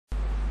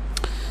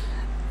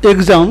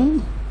Exam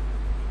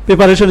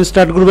preparation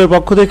start গ্রুপের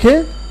পক্ষ থেকে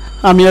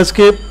আমি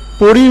আজকে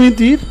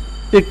পরিমিতির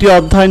একটি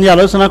অধ্যায় নিয়ে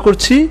আলোচনা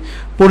করছি।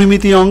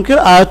 পরিমিতি অঙ্কের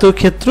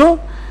আয়তক্ষেত্র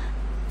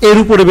এর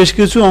উপরে বেশ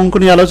কিছু অঙ্ক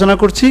নিয়ে আলোচনা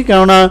করছি,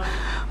 কেননা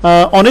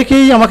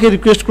অনেকেই আমাকে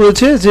রিকোয়েস্ট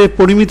করেছে যে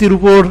পরিমিতির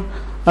উপর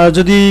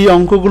যদি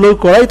অঙ্কগুলো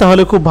করাই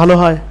তাহলে খুব ভালো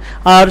হয়।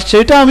 আর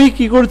সেটা আমি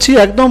কি করছি,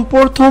 একদম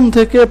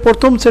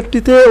প্রথম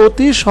সেটটিতে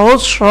অতি সহজ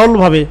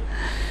সরলভাবে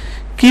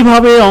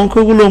কিভাবে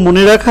অঙ্কগুলো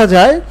মনে রাখা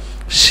যায়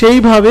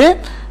সেইভাবে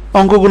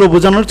অঙ্কগুলো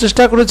বোঝানোর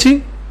চেষ্টা করেছি,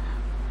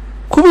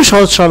 খুবই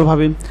সহজ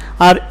সরলভাবে।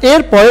 আর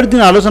এর পরের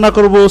দিন আলোচনা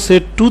করব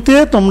সেট 2তে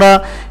তোমরা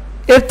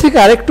এর থেকে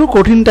আরেকটু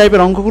কঠিন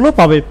টাইপের অঙ্কগুলো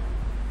পাবে।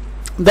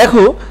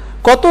 দেখো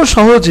কত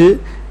সহজে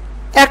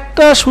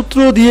একটা সূত্র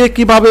দিয়ে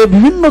কিভাবে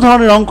বিভিন্ন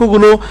ধরনের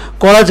অঙ্কগুলো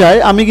করা যায়,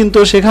 আমি কিন্তু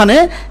সেখানে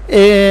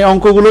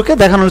অঙ্কগুলোকে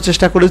দেখানোর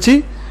চেষ্টা করেছি।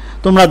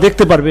 তোমরা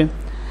দেখতে পারবে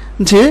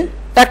যে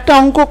একটা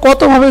অঙ্ক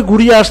কতভাবে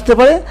ঘুরিয়ে আসতে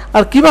পারে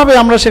আর কিভাবে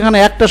আমরা সেখানে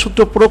একটা সূত্র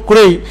প্রয়োগ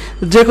করেই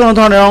যে কোনো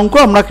ধরনের অঙ্ক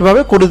আমরা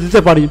কিভাবে করে দিতে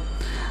পারি।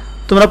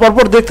 তোমরা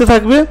পরপর দেখতে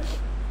থাকবে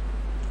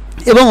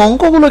এবং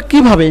অঙ্কগুলো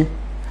কিভাবে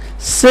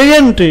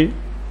সেকেন্ডে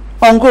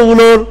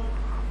অঙ্কগুলোর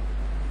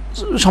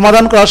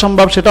সমাধান করা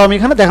সম্ভব সেটাও আমি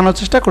এখানে দেখানোর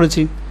চেষ্টা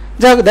করেছি।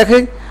 যাই হোক, দেখে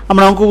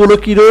আমরা অঙ্কগুলো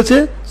কি রয়েছে।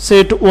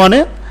 সেট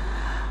 1-এ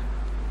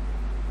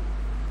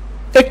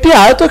একটি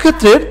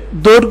আয়তক্ষেত্রের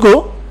দৈর্ঘ্য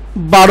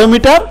 12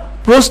 মিটার,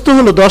 প্রস্থ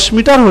হলো 10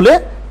 মিটার হলে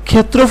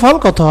ক্ষেত্রফল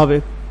কত হবে।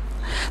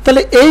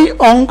 তাহলে এই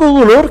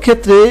অঙ্কগুলোর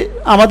ক্ষেত্রে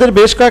আমাদের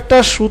বেশ কয়েকটা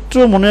সূত্র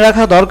মনে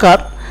রাখা দরকার।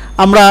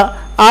 আমরা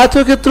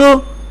আয়তক্ষেত্র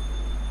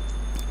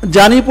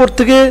জানি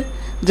থেকে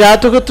যে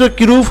আয়তক্ষেত্র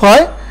কীরূপ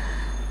হয়।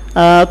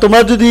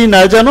 তোমরা যদি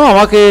না জানো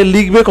আমাকে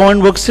লিখবে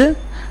কমেন্ট বক্সে,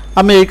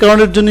 আমি এই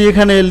কারণের জন্য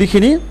এখানে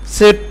লিখিনি।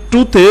 সেট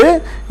 2তে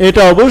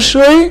এটা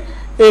অবশ্যই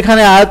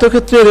এখানে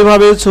আয়তক্ষেত্রের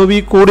এভাবে ছবি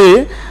করে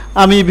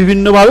আমি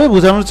বিভিন্নভাবে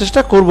বোঝানোর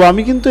চেষ্টা করব।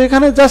 আমি কিন্তু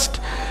এখানে জাস্ট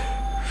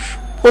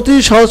অতি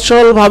সহজ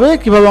সরলভাবে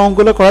কীভাবে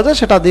অঙ্কগুলো করা যায়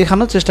সেটা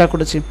দেখানোর চেষ্টা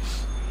করেছি।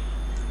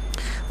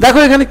 দেখো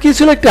এখানে কী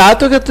ছিল, একটি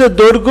আয়তক্ষেত্রের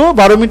দৈর্ঘ্য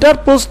 12 মিটার,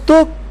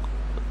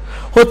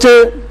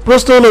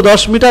 প্রস্থ হলো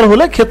 10 মিটার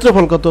হলে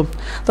ক্ষেত্রফল কত।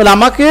 তাহলে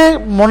আমাকে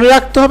মনে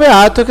রাখতে হবে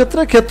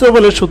আয়তক্ষেত্রের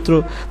ক্ষেত্রফলের সূত্র।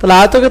 তাহলে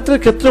আয়তক্ষেত্রের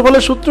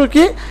ক্ষেত্রফলের সূত্র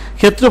কি?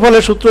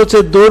 ক্ষেত্রফলের সূত্র হচ্ছে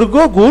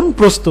দৈর্ঘ্য গুণ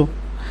প্রস্থ।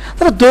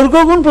 তাহলে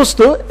দৈর্ঘ্য গুণ প্রস্থ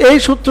এই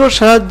সূত্রের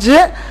সাহায্যে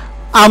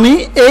আমি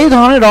এই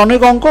ধরনের অনেক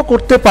অঙ্ক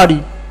করতে পারি।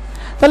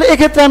 তাহলে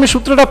এক্ষেত্রে আমি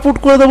সূত্রটা পুট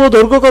করে দেবো,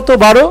 দৈর্ঘ্য কত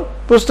 12,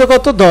 প্রস্থ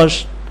কত 10,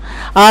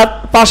 আর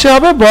পাশে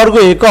হবে বর্গ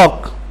একক।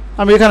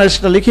 আমি এখানে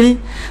সেটা লিখিনি।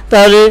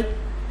 তাহলে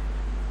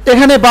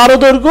এখানে 12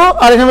 দৈর্ঘ্য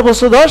আর এখানে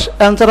প্রস্থ 10,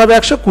 অ্যান্সার হবে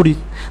 120।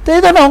 তো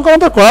এই ধরনের অঙ্ক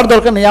আমাদের করার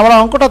দরকার নেই, আমরা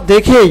অঙ্কটা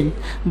দেখেই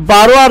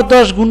 12 আর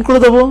 10 গুণ করে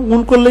দেবো,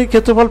 গুণ করলেই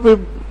ক্ষেত্রফল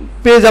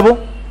পেয়ে যাব।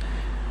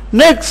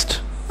 নেক্সট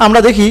আমরা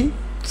দেখি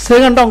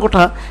সেকেন্ড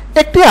অঙ্কটা।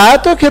 একটি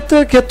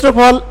আয়তক্ষেত্রের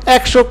ক্ষেত্রফল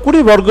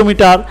 120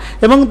 বর্গমিটার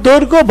এবং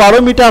দৈর্ঘ্য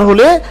 12 মিটার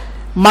হলে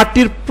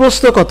মাটির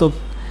প্রস্থ কত।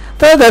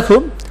 তাহলে দেখো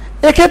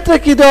এক্ষেত্রে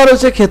কি দেওয়া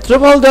রয়েছে,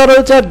 ক্ষেত্রফল দেওয়া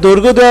রয়েছে আর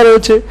দৈর্ঘ্য দেওয়া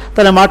রয়েছে।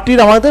 তাহলে মাটির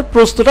আমাদের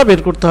প্রস্থটা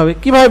বের করতে হবে।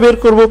 কিভাবে বের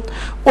করব?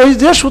 ওই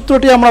যে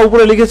সূত্রটি আমরা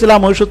উপরে লিখেছিলাম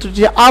ওই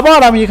সূত্রটি আবার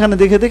আমি এখানে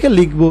দেখে দেখে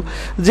লিখব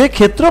যে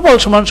ক্ষেত্রফল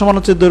সমান সমান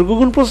হচ্ছে দৈর্ঘ্য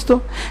গুণ প্রস্থ।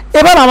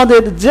 এবার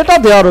আমাদের যেটা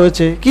দেওয়া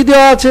রয়েছে, কি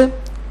দেওয়া আছে,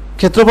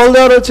 ক্ষেত্রফল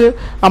দেওয়া রয়েছে,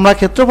 আমরা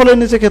ক্ষেত্রফলের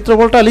নিচে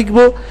ক্ষেত্রফলটা লিখব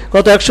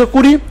কত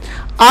 120।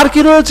 আর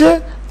কি রয়েছে,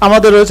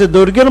 আমাদের রয়েছে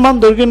দৈর্ঘ্যের মান,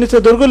 দৈর্ঘ্যের নিচে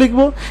দৈর্ঘ্য লিখব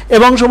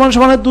এবং সমান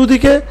সমানের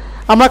দুদিকে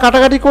আমরা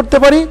কাটাকাটি করতে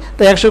পারি।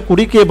 তাই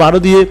 120কে 12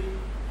 দিয়ে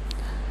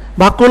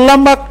ভাগ করলাম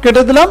বা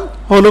কেটে দিলাম,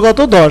 হলো কত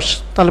 10।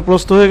 তাহলে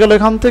প্রস্থ হয়ে গেল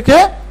এখান থেকে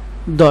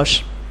 10।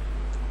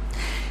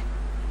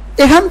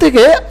 এখান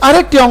থেকে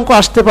আরেকটি অঙ্ক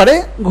আসতে পারে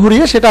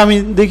ঘুরিয়ে, সেটা আমি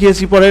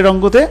দেখিয়েছি পরের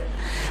অঙ্কতে,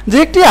 যে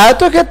একটি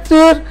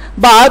আয়তক্ষেত্রের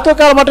বা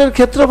আয়তকার মাঠের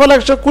ক্ষেত্রফল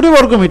 120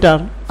 বর্গমিটার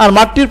আর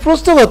মাঠটির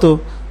প্রস্থ কত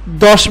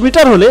 10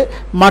 মিটার হলে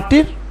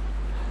মাঠটির,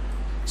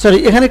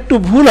 এখানে একটু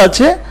ভুল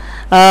আছে,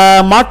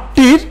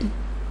 মাঠটির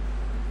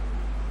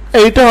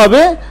এইটা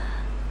হবে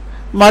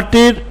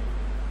মাঠটির,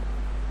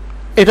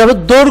 এটা হবে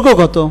দৈর্ঘ্য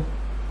কত,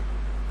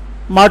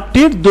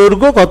 মাঠটির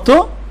দৈর্ঘ্য কত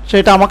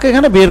সেটা আমাকে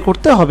এখানে বের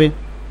করতে হবে।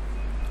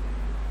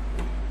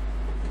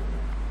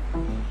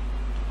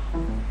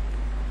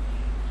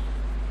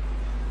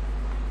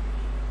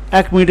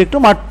 এক মিনিট, একটু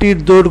মাঠটির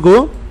দৈর্ঘ্য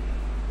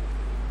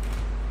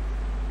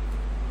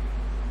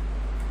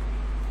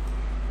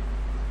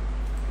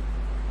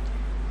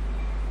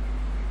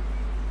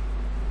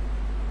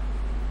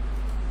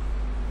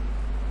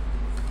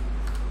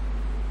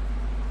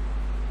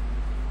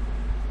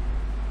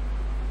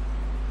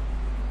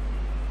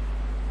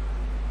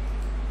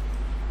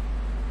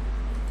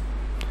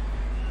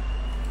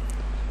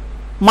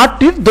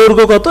মাঠটির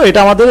দৈর্ঘ্য কত এটা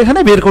আমাদের এখানে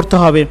বের করতে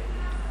হবে।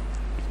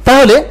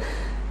 তাহলে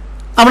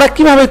আমরা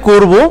কিভাবে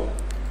করব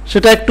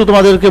সেটা একটু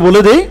তোমাদেরকে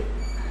বলে দেই।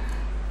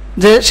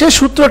 যে সেই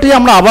সূত্রটি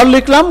আমরা আবার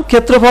লিখলাম,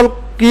 ক্ষেত্রফল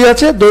কি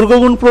আছে দৈর্ঘ্য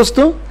গুণ প্রস্থ।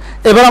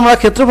 এবার আমরা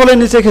ক্ষেত্রফলের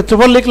নিচে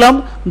ক্ষেত্রফল লিখলাম,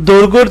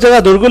 দৈর্ঘ্যের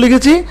জায়গায় দৈর্ঘ্য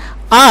লিখেছি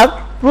আর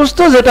প্রস্থ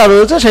যেটা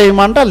রয়েছে সেই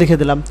মানটা লিখে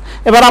দিলাম।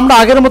 এবার আমরা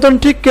আগের মতন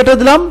ঠিক কেটে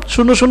দিলাম,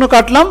 0 0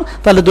 কাটলাম,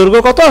 তাহলে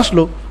দৈর্ঘ্য কত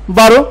আসলো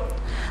 12।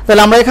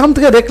 তাহলে আমরা এখান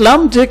থেকে দেখলাম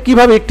যে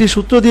কিভাবে একটি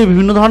সূত্র দিয়ে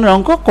বিভিন্ন ধরনের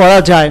অঙ্ক করা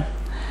যায়।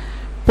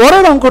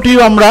 পরের অঙ্কটিও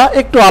আমরা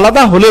একটু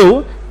আলাদা হলেও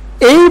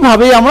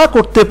এইভাবেই আমরা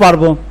করতে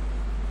পারবো।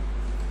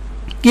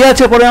 কি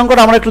আছে পরের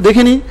অঙ্কটা আমরা একটু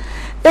দেখে নিই।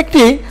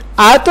 একটি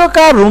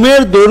আয়তাকার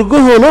রুমের দৈর্ঘ্য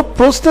হলো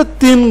প্রস্থের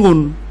 3 গুণ।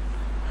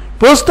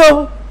 প্রস্থ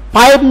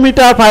 5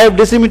 মিটার 5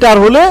 ডেসিমিটার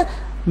হলে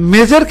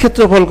মেঝের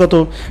ক্ষেত্রফল কত?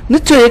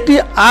 নিশ্চয়ই একটি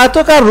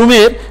আয়তাকার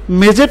রুমের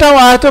মেঝেটাও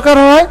আয়তাকার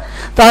হয়,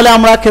 তাহলে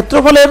আমরা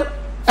ক্ষেত্রফলের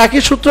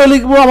একই সূত্র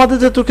লিখবো। আমাদের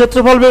যেহেতু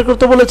ক্ষেত্রফল বের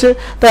করতে বলেছে,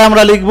 তাই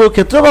আমরা লিখবো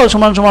ক্ষেত্রফল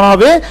সমান সমান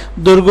হবে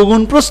দৈর্ঘ্য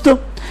গুণ প্রস্থ।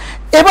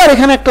 এবার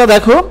এখানে একটা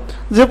দেখো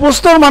যে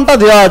প্রস্থর মানটা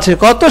দেওয়া আছে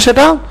কত,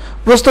 সেটা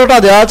প্রস্থটা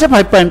দেওয়া আছে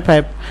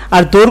 5.5,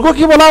 আর দৈর্ঘ্য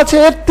কি বলা আছে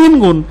এর 3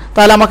 গুণ।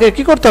 তাহলে আমাকে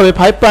কি করতে হবে?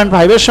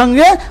 5.5 এর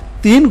সঙ্গে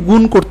 3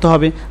 গুণ করতে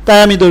হবে। তাই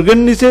আমি দৈর্ঘ্যের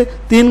নিচে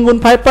 3 গুণ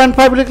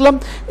 5.5 লিখলাম।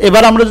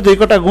 এবার আমরা যদি এই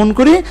কটা গুণ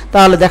করি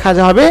তাহলে দেখা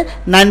যাবে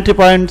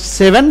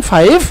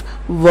 90.75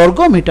 বর্গ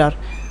মিটার,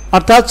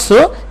 অর্থাৎ so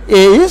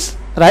A is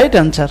right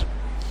answer.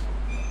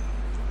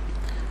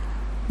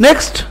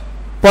 Next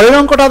পরের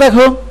অঙ্কটা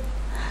দেখো।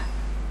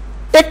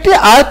 একটি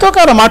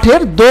আয়তাকার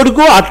মাঠের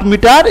দৈর্ঘ্য 8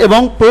 মিটার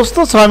এবং প্রস্থ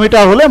 6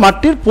 মিটার হলে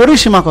মাঠটির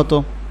পরিসীমা কত?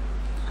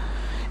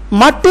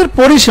 মাঠটির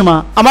পরিসীমা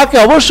আমাকে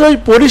অবশ্যই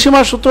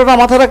পরিসীমার সূত্রটা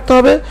মাথায় রাখতে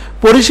হবে।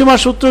 পরিসীমার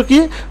সূত্র কি?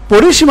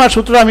 পরিসীমার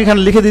সূত্র আমি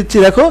এখানে লিখে দিচ্ছি,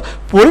 দেখো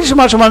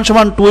পরিসীমা সমান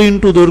সমান 2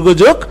 ইন্টু দৈর্ঘ্য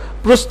যোগ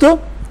প্রস্থ,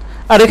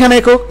 আর এখানে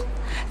একক।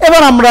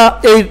 এবার আমরা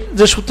এই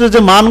যে সূত্রের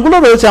যে মানগুলো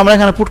রয়েছে আমরা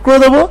এখানে পুট করে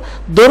দেবো।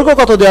 দৈর্ঘ্য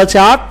কত দেওয়া আছে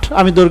 8,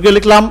 আমি দৈর্ঘ্য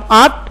লিখলাম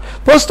 8।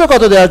 প্রস্থ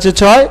কত দেওয়া আছে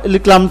 6,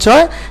 লিখলাম 6।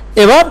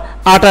 এবার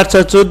 8 আর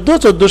 6 14,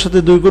 14 সাথে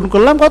 2 গুণ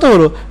করলাম, কত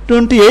হলো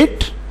 28।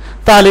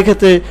 তাহলে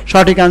এক্ষেত্রে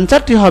সঠিক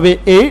আনসারটি হবে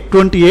এই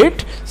 28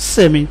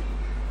 সেমি।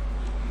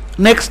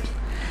 নেক্সট,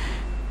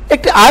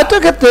 একটি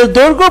আয়তক্ষেত্রের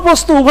দৈর্ঘ্য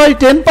প্রস্থ উভয়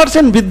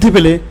 10% বৃদ্ধি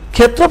পেলে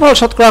ক্ষেত্রফল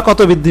শতকরা কত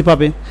বৃদ্ধি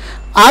পাবে?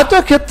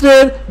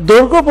 আয়তক্ষেত্রের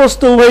দৈর্ঘ্য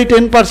প্রস্থ উভয়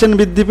 10%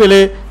 বৃদ্ধি পেলে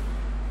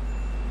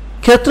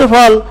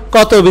ক্ষেত্রফল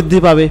কত বৃদ্ধি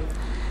পাবে?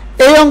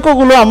 এই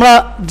অঙ্কগুলো আমরা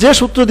যে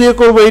সূত্র দিয়ে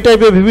করব, এই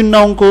টাইপের বিভিন্ন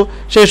অঙ্ক,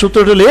 সেই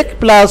সূত্রটি হলো x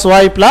plus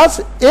Y plus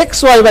x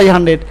Y by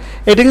 100।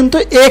 এটা কিন্তু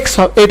এক্স,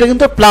 এটা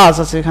কিন্তু প্লাস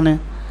আছে এখানে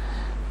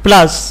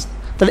প্লাস,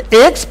 তাহলে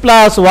x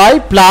plus Y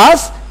plus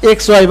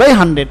x Y by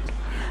 100।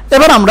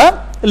 এবার আমরা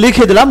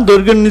লিখে দিলাম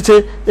দৈর্ঘ্যের নিচে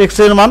x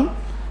এর মান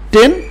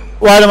 10,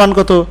 y এর মান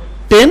কত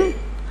 10,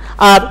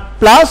 আর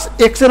প্লাস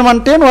x এর মান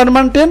 10, y এর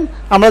মান 10।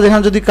 আমরা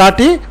যেখানে যদি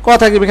কাটি কত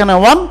থাকবে এখানে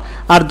 1,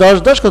 আর 10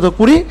 10 কত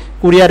 20,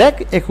 20 আর 1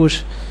 21,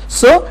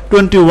 সো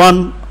 21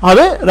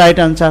 হবে right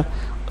answer.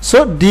 So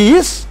D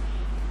is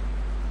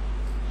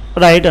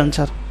right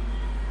answer.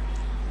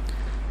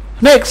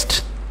 Next,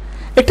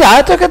 একটি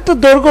আয়তক্ষেত্রের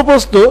দৈর্ঘ্য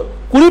প্রস্থ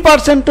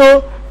 20% ও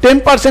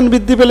 10%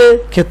 বৃদ্ধি পেলে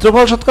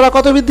ক্ষেত্রফল শতকরা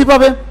কত বৃদ্ধি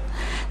পাবে?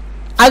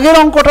 আগের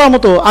অঙ্কটার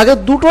মতো আগে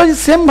দুটোই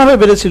সেমভাবে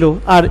বেড়েছিল,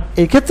 আর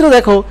এই ক্ষেত্রে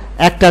দেখো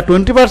একটা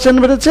 20%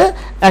 বেড়েছে,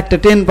 একটা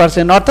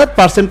 10%, অর্থাৎ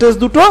পার্সেন্টেজ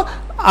দুটো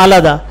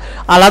আলাদা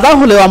আলাদা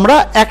হলেও আমরা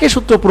একই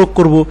সূত্র প্রয়োগ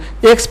করব,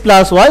 x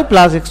plus Y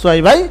plus x Y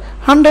by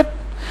 100।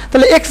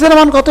 তাহলে এক্স এর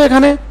মান কত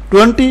এখানে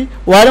 20,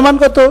 ওয়াই এর মান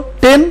কত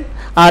 10,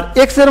 আর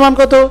এক্স এর মান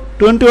কত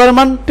 20, ওয়াই এর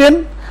মান 10,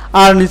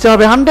 আর নিচে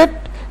হবে 100।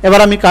 এবার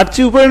আমি কাটছি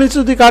উপরে নিচে,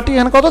 যদি কাটি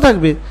এখানে কত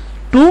থাকবে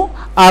 2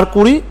 আর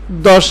 20,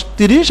 10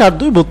 30 আর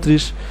 2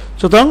 32,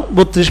 সুতরাং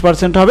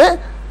 32% হবে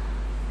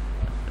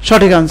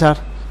সঠিক answer.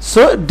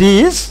 So D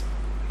is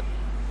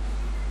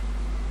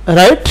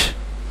right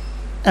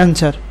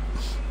answer.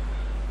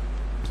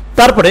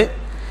 তারপরে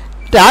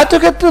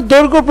আয়তক্ষেত্রের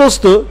দৈর্ঘ্য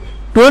প্রস্থ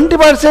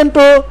 20%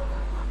 ও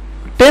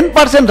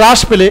 10% হ্রাস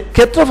পেলে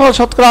ক্ষেত্রফল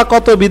শতকরা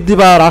কত বৃদ্ধি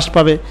বা হ্রাস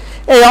পাবে?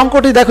 এই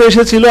অঙ্কটি দেখো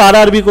এসেছিল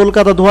আরআরবি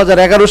কলকাতা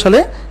 2011 সালে,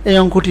 এই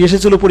অঙ্কটি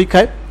এসেছিল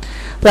পরীক্ষায়।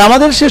 তো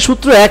আমাদের সে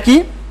সূত্র একই,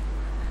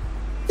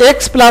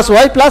 x plus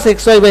Y plus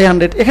x Y by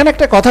 100। এখানে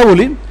একটা কথা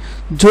বলি,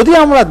 যদি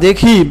আমরা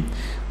দেখি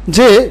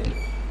যে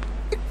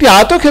একটি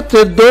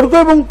আয়তক্ষেত্রের দৈর্ঘ্য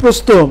এবং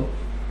প্রস্থ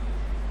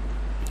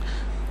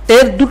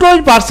এর দুটোই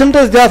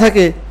পার্সেন্টেজ দেওয়া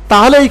থাকে,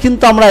 তাহলেই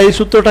কিন্তু আমরা এই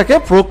সূত্রটাকে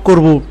প্রয়োগ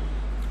করব।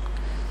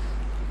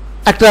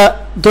 একটা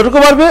দৈর্ঘ্য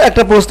বাড়বে,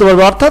 একটা প্রস্থ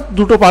বাড়বে, অর্থাৎ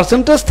দুটো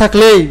পার্সেন্টেজ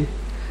থাকলেই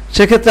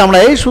সেক্ষেত্রে আমরা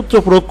এই সূত্র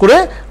প্রয়োগ করে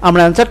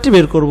আমরা অ্যান্সারটি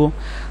বের করব।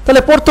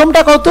 তাহলে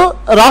প্রথমটা কত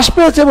হ্রাস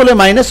পেয়েছে বলে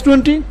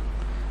 -20,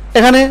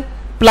 এখানে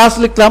প্লাস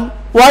লিখলাম।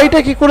 ওয়াইটা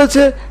কি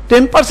করেছে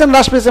 10%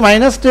 হ্রাস পেয়েছে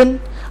 -10,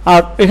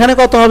 আর এখানে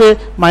কত হবে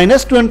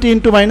 -20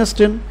 ইন্টু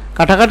 -10,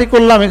 কাটাকাটি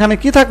করলাম, এখানে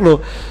কি থাকলো,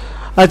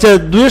 আচ্ছা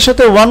 2 এর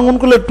সাথে 1 গুণ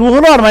করলে 2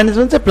 হলো, আর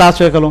 -1 প্লাস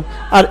হয়ে গেল,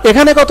 আর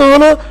এখানে কত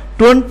হলো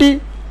 20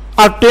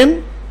 আর 10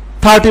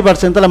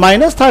 30%, তাহলে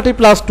 -30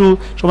 প্লাস 2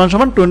 সমান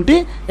সমান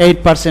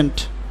 28%।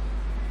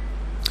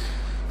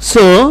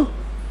 সো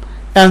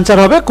অ্যান্সার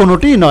হবে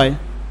কোনোটিই নয়।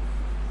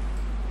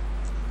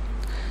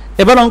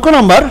 এবার অঙ্ক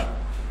নাম্বার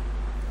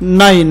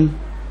 9,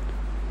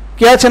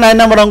 কি আছে 9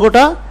 নম্বর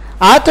অঙ্কটা?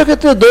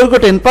 আয়তক্ষেত্রের দৈর্ঘ্য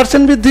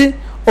 10% বৃদ্ধি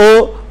ও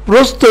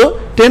প্রস্থ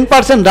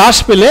 10% হ্রাস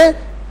পেলে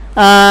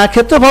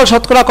ক্ষেত্রফল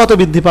শতকরা কত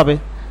বৃদ্ধি পাবে?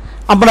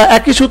 আমরা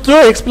একই সূত্র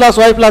x plus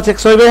Y plus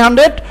x Y by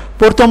 100,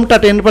 প্রথমটা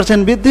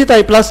 10% বৃদ্ধি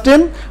তাই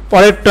 +10,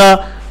 পরেরটা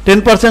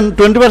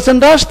 20%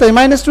 হ্রাস তাই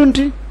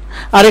 -20,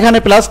 আর এখানে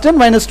 +10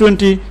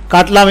 -20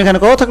 কাটলাম, এখানে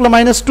কত থাকলো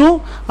 -2,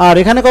 আর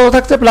এখানে কত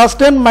থাকছে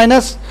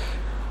 +10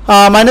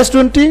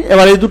 -20,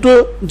 এবার এই দুটো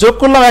যোগ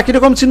করলাম একই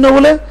রকম চিহ্ন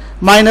বলে,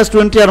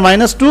 -20 আর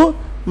 -2,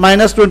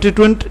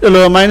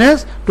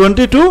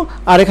 -22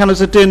 আর এখানে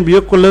হচ্ছে 10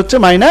 বিয়োগ করলে হচ্ছে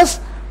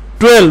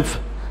 -12,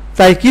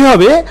 তাই কি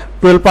হবে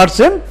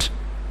 12%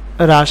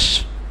 হ্রাস।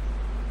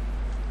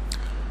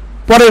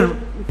 পরের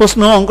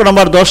প্রশ্ন অঙ্ক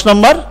নম্বর 10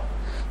 নম্বর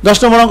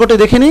অঙ্কটি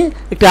দেখে নিই।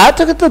 একটি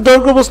আয়তক্ষেত্রের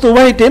দৈর্ঘ্য বস্তু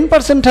উভয়ই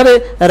 10% হারে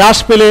হ্রাস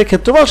পেলে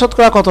ক্ষেত্রফল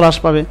শতকরা কত হ্রাস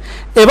পাবে?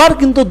 এবার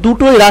কিন্তু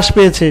দুটোই হ্রাস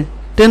পেয়েছে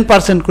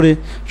 10% করে।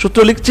 সূত্র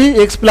লিখছি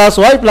x +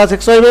 y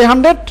 +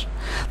 xy/100।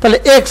 তাহলে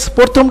x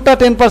প্রথমটা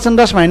 10%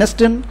 হ্রাস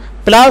 -10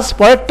 প্লাস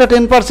পরেরটা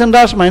 10%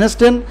 হ্রাস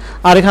 -10,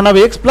 আর এখানে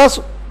হবে x প্লাস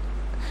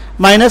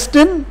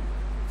 -10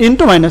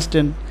 ইন্টু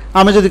 -10।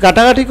 আমি যদি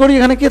কাটাকাটি করি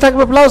এখানে কি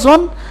থাকবে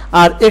 +1,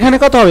 আর এখানে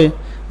কত হবে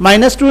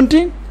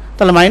 -20।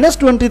 তাহলে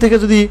 -20 থেকে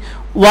যদি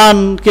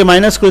 1কে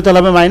মাইনাস করি তাহলে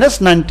হবে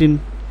 -19।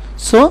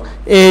 So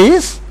A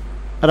is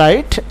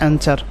right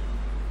answer.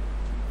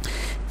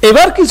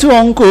 এবার কিছু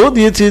অঙ্ক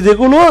দিয়েছি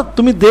যেগুলো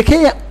তুমি দেখে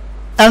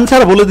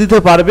অ্যান্সার বলে দিতে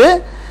পারবে,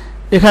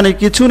 এখানে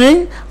কিছু নেই।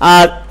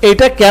 আর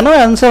এটা কেন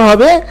অ্যান্সার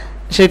হবে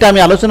সেটা আমি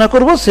আলোচনা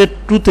করব সেট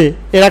 2তে।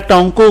 এর একটা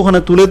অঙ্ক ওখানে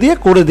তুলে দিয়ে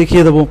করে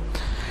দেখিয়ে দেবো।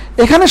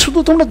 এখানে শুধু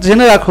তোমরা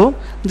জেনে রাখো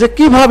যে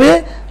কিভাবে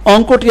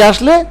অঙ্কটি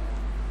আসলে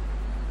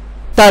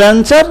তার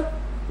অ্যান্সার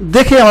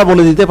দেখে আমরা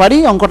বলে দিতে পারি।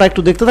 অঙ্কটা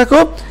একটু দেখতে থাকো।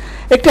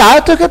 একটি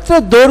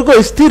আয়তক্ষেত্রের দৈর্ঘ্য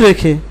স্থির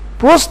রেখে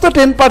প্রস্থ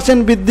 10%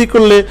 বৃদ্ধি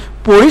করলে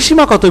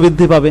পরিসীমা কত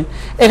বৃদ্ধি পাবে?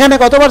 এখানে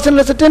কত পার্সেন্ট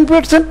রয়েছে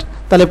 10%,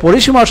 তাহলে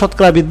পরিসীমা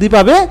শতকরা বৃদ্ধি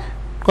পাবে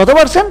কত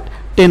percent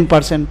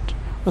 10%।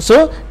 So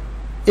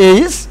A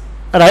is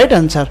right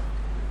answer.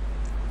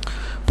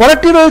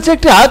 পরেরটি রয়েছে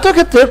একটি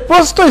আয়তক্ষেত্রের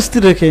প্রস্থ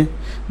স্থির রেখে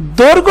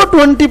দৈর্ঘ্য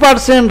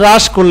 20%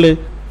 হ্রাস করলে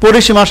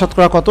পরিসীমা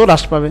শতকরা কত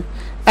হ্রাস পাবে?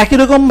 একই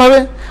রকমভাবে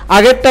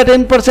আগেরটা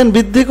 10%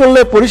 বৃদ্ধি করলে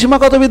পরিসীমা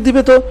কত বৃদ্ধি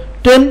পেত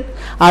 10,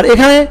 আর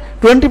এখানে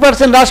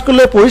 20% হ্রাস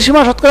করলে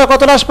পরিসীমা শতকরা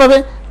কত হ্রাস পাবে?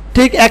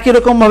 ঠিক একই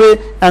রকমভাবে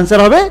অ্যান্সার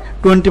হবে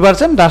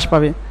 20% হ্রাস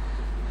পাবে।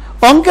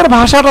 অঙ্কের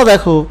ভাষাটা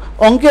দেখো,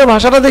 অঙ্কের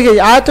ভাষাটা দেখে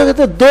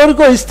আয়তক্ষেত্রের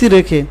দৈর্ঘ্য স্থির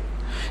রেখে,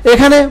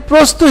 এখানে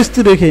প্রস্থ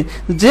স্থির রেখে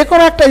যে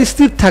কোনো একটা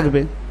স্থির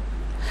থাকবে।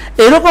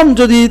 এরকম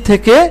যদি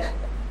থেকে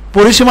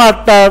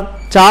পরিসীমাটা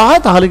চাওয়া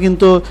হয় তাহলে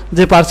কিন্তু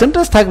যে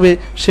পার্সেন্টেজ থাকবে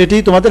সেটি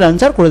তোমাদের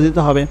অ্যান্সার করে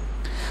দিতে হবে।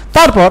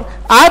 তারপর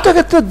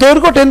আয়তক্ষেত্রের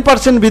দৈর্ঘ্য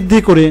 10% বৃদ্ধি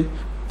করে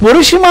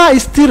পরিসীমা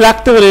স্থির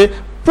রাখতে হলে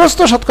প্রস্থ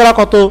শতকরা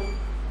কত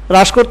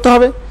হ্রাস করতে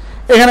হবে?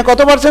 এখানে কত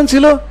পার্সেন্ট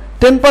ছিল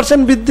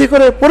 10% বৃদ্ধি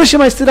করে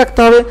পরিসীমা স্থির রাখতে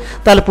হবে,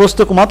 তাহলে প্রস্থ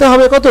কমাতে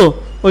হবে কত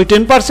ওই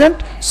 10%।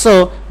 So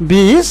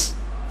B is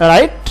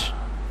right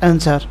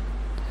answer.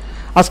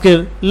 আজকের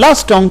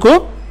লাস্ট অঙ্ক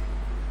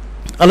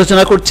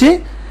আলোচনা করছি।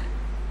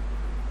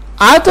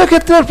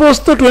 আয়তক্ষেত্রের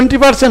প্রস্থ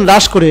 20%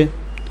 হ্রাস করে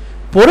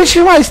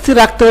পরিসীমা স্থির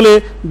রাখতে হলে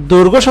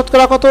দৈর্ঘ্য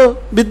শতকরা কত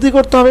বৃদ্ধি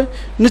করতে হবে?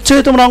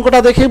 নিশ্চয়ই তোমরা অঙ্কটা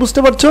দেখেই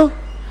বুঝতে পারছো।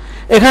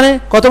 এখানে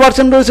কত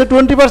পার্সেন্ট রয়েছে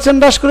 20%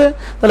 হ্রাস করে,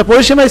 তাহলে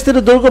পরিসীমা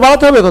স্থিরের দৈর্ঘ্য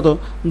বাড়াতে হবে কত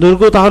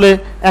দৈর্ঘ্য, তাহলে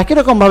একই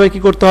রকমভাবে কী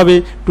করতে হবে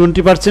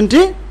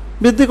 20%ই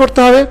বৃদ্ধি করতে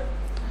হবে।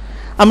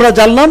 আমরা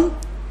জানলাম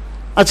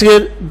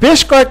আজকের বেশ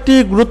কয়েকটি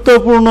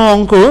গুরুত্বপূর্ণ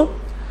অঙ্ক।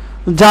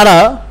 যারা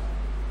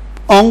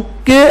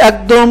অঙ্কে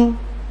একদম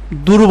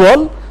দুর্বল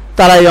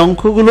তারা এই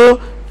অঙ্কগুলো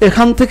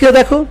এখান থেকে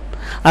দেখো,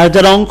 আর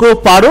যারা অঙ্ক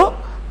পারো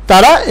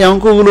তারা এই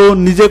অঙ্কগুলো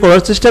নিজে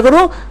করার চেষ্টা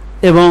করো।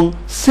 এবং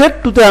সেট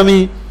 2তে আমি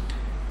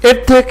এর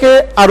থেকে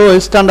আরও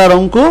স্ট্যান্ডার্ড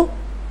অঙ্ক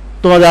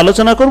তোমাদের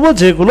আলোচনা করব,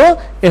 যেগুলো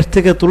এর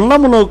থেকে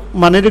তুলনামূলক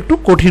মানের একটু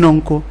কঠিন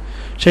অঙ্ক,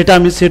 সেটা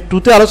আমি সেট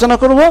 2তে আলোচনা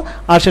করব।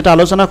 আর সেটা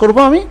আলোচনা করব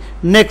আমি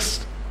নেক্সট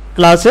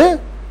ক্লাসে,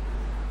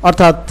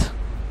 অর্থাৎ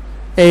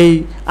এই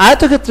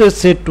আয়তক্ষেত্রের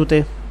সেট 2তে।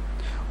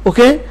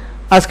 ওকে,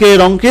 আজকে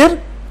এর অঙ্কের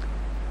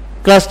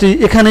ক্লাসটি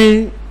এখানেই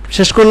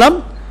শেষ করলাম।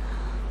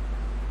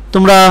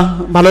 তোমরা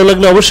ভালো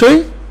লাগলে অবশ্যই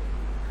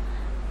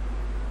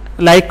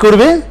লাইক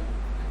করবে,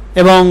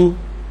 এবং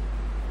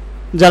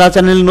যারা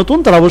চ্যানেল নতুন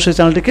তারা অবশ্যই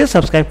চ্যানেলটিকে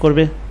সাবস্ক্রাইব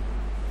করবে।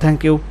 Thank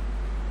you.